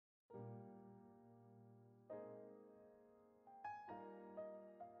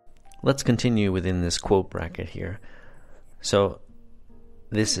Let's continue within this quote bracket here. So,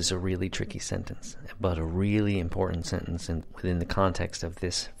 this is a really tricky sentence, but a really important sentence within the context of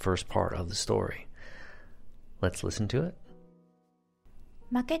this first part of the story. Let's listen to it.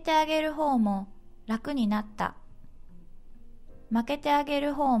 負けてあげる方も楽になった。負けてあげ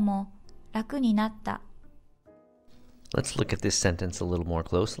る方も楽になった。 Let's look at this sentence a little more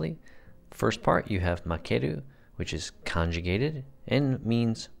closely. First part, you have makeru, which is conjugated and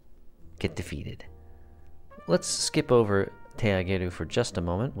means get defeated. Let's skip over teageru for just a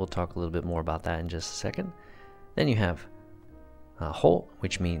moment. We'll talk a little bit more about that in just a second. Then you have ho,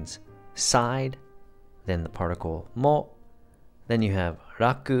 which means side, then the particle mo. Then you have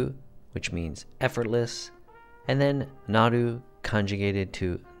raku, which means effortless, and then naru, conjugated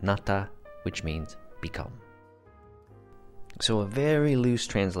to nata, which means become. So a very loose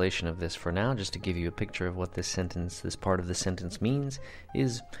translation of this for now, just to give you a picture of what this part of the sentence means,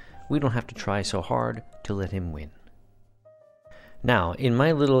 is we don't have to try so hard to let him win. Now, in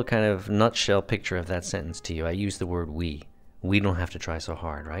my little kind of nutshell picture of that sentence to you, I use the word we. We don't have to try so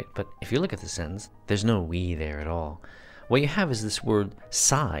hard, right? But if you look at the sentence, there's no we there at all. What you have is this word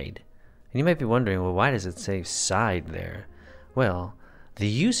side. And you might be wondering, well, why does it say side there? Well, the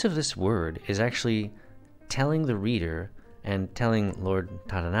use of this word is actually telling the reader and telling Lord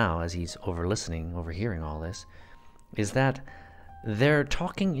Tadanao, as he's overhearing all this, is that they're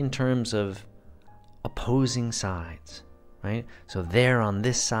talking in terms of opposing sides, right? So they're on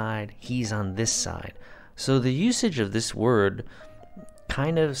this side, he's on this side. So the usage of this word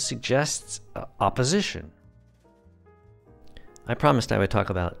kind of suggests opposition. I promised I would talk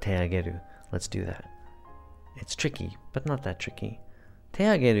about teageru. Let's do that. It's tricky, but not that tricky.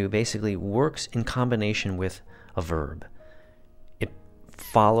 Teageru basically works in combination with a verb. It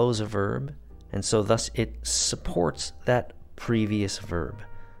follows a verb, and so thus it supports that previous verb.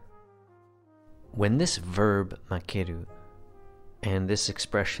 When this verb makeru and this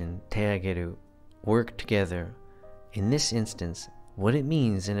expression teageru work together, in this instance, what it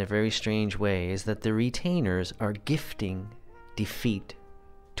means in a very strange way is that the retainers are gifting defeat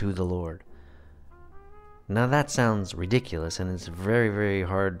to the Lord. Now that sounds ridiculous, and it's very, very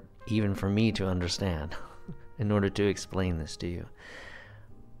hard even for me to understand in order to explain this to you.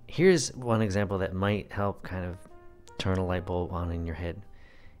 Here's one example that might help kind of turn a light bulb on in your head.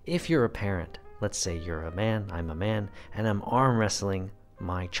 If you're a parent, let's say you're a man, I'm a man, and I'm arm wrestling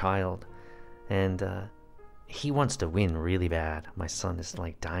my child, and he wants to win really bad. My son is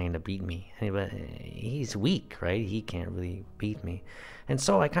like dying to beat me. He's weak, right? He can't really beat me. And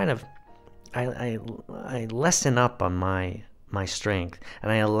so I kind of, I lessen up on my strength,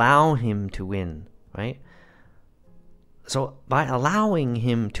 and I allow him to win, right? So by allowing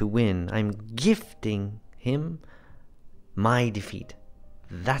him to win, I'm gifting him my defeat.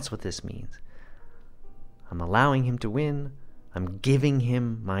 That's what this means. I'm allowing him to win. I'm giving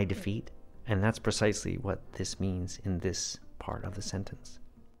him my defeat. And that's precisely what this means in this part of the sentence.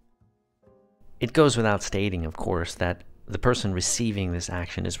 It goes without stating, of course, that the person receiving this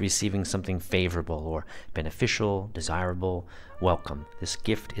action is receiving something favorable or beneficial, desirable, welcome. This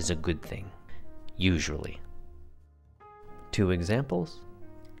gift is a good thing, usually. 2 examples.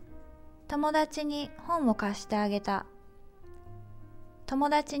 友達に本を貸してあげた。友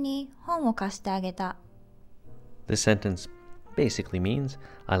達に本を貸してあげた。 This sentence basically means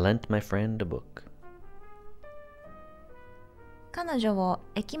I lent my friend a book. 彼女を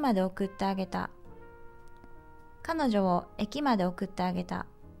駅まで送ってあげた。彼女を駅まで送ってあげた。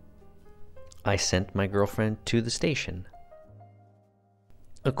 I sent my girlfriend to the station.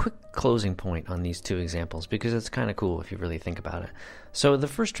 A quick closing point on these 2 examples, because it's kind of cool if you really think about it. So the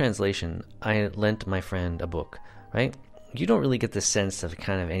first translation, I lent my friend a book, right? You don't really get the sense of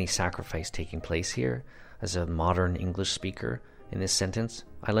kind of any sacrifice taking place here. As a modern English speaker in this sentence,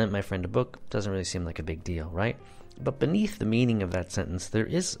 I lent my friend a book, doesn't really seem like a big deal, right? But beneath the meaning of that sentence, there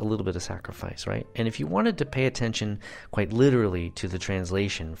is a little bit of sacrifice, right? And if you wanted to pay attention quite literally to the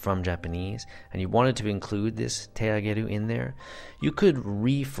translation from Japanese, and you wanted to include this teageru in there, you could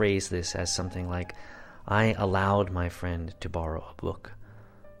rephrase this as something like, I allowed my friend to borrow a book.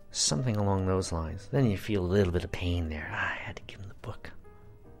 Something along those lines. Then you feel a little bit of pain there. I had to give him the book.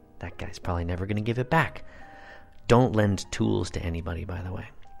 That guy's probably never going to give it back. Don't lend tools to anybody, by the way.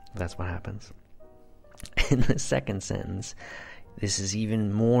 That's what happens. In the second sentence, this is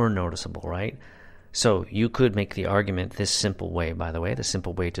even more noticeable, right? So you could make the argument this simple way, by the way. The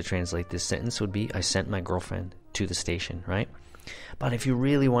simple way to translate this sentence would be, I sent my girlfriend to the station, right? But if you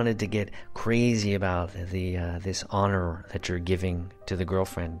really wanted to get crazy about this honor that you're giving to the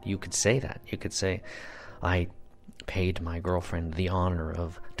girlfriend, you could say that. You could say, I paid my girlfriend the honor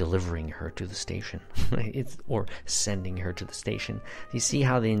of delivering her to the station, or sending her to the station. You see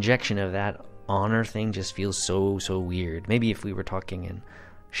how the injection of that honor thing just feels so weird. Maybe if we were talking in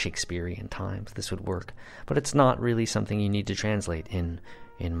Shakespearean times, this would work, but it's not really something you need to translate in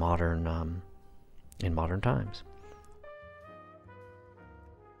modern times.